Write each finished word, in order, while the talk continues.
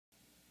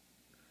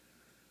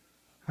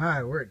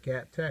Hi, we're at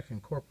GAT-TAC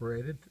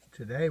Incorporated.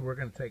 Today we're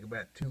going to take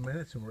about 2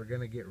 minutes and we're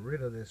going to get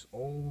rid of this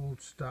old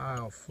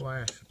style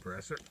flash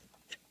suppressor.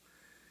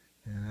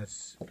 And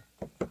that's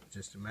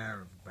just a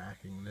matter of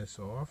backing this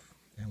off.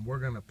 And we're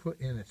going to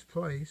put in its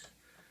place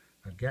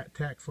a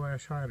GAT-TAC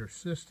flash hider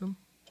system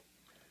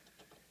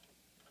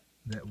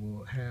that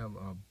will have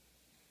a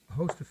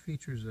host of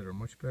features that are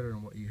much better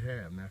than what you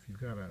have. Now if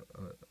you've got a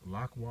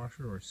lock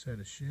washer or a set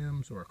of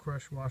shims or a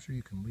crush washer,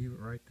 you can leave it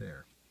right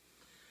there.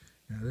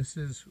 Now this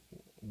is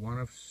one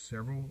of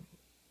several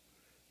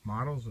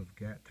models of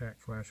GAT-TAC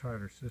flash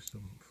hider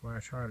system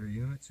flash hider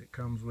units. It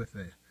comes with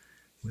a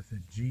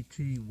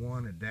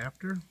GT1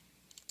 adapter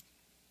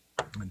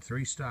and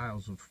 3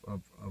 styles of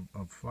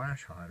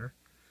flash hider,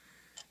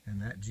 and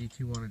that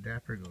GT1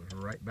 adapter goes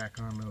right back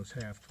on those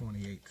half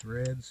 28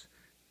 threads.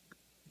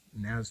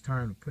 Now it's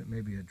time to put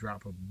maybe a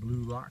drop of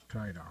blue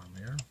Loctite on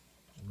there.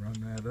 Run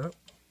that up.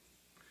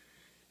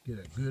 Get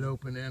a good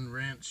open end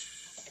wrench,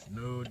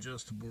 no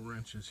adjustable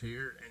wrenches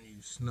here, and you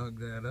snug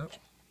that up.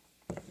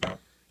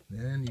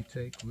 Then you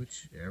take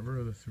whichever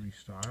of the 3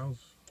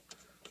 styles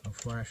of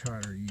flash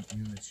hider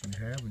units you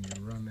have and you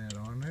run that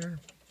on there,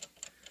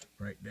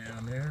 right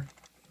down there.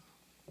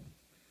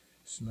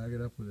 Snug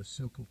it up with a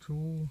simple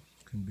tool.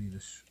 Can be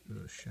the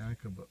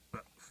shank of a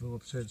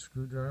Phillips head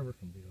screwdriver,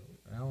 can be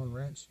an Allen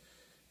wrench,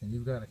 and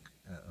you've got a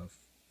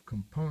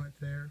component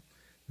there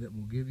that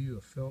will give you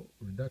a felt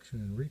reduction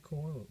in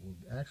recoil. It will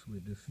actually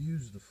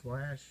diffuse the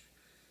flash.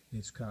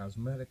 It's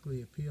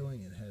cosmetically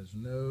appealing. It has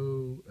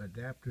no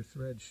adapter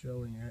thread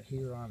showing out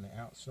here on the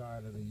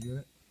outside of the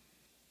unit.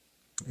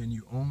 And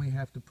you only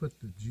have to put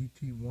the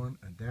GT1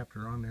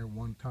 adapter on there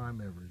one time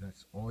ever.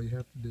 That's all you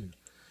have to do.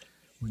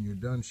 When you're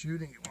done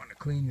shooting, you want to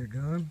clean your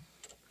gun.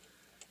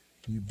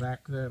 You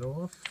back that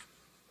off.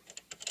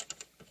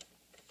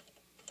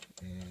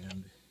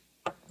 And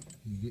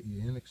you get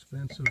your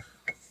inexpensive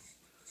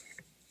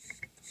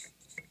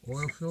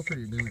oil filter.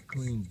 You're going to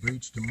clean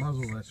breech to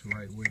muzzle. That's the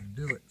right way to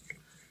do it.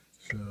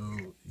 So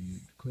you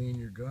clean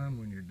your gun.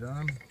 When you're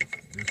done,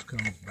 this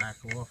comes back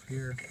off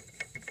here,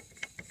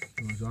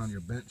 goes on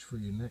your bench for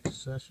your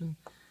next session.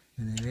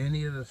 And then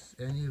any of the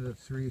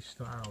 3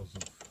 styles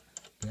of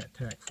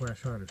GAT-TAC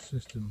flash hider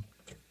system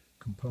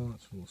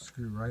components will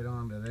screw right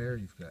onto there.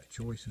 You've got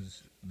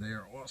choices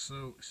there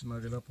also.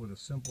 Snug it up with a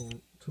simple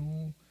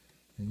tool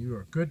and you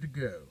are good to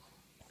go.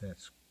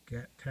 That's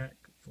GAT-TAC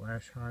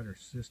flash hider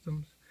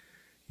systems.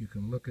 You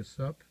can look us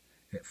up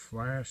at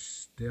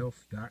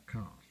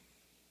flashstealth.com.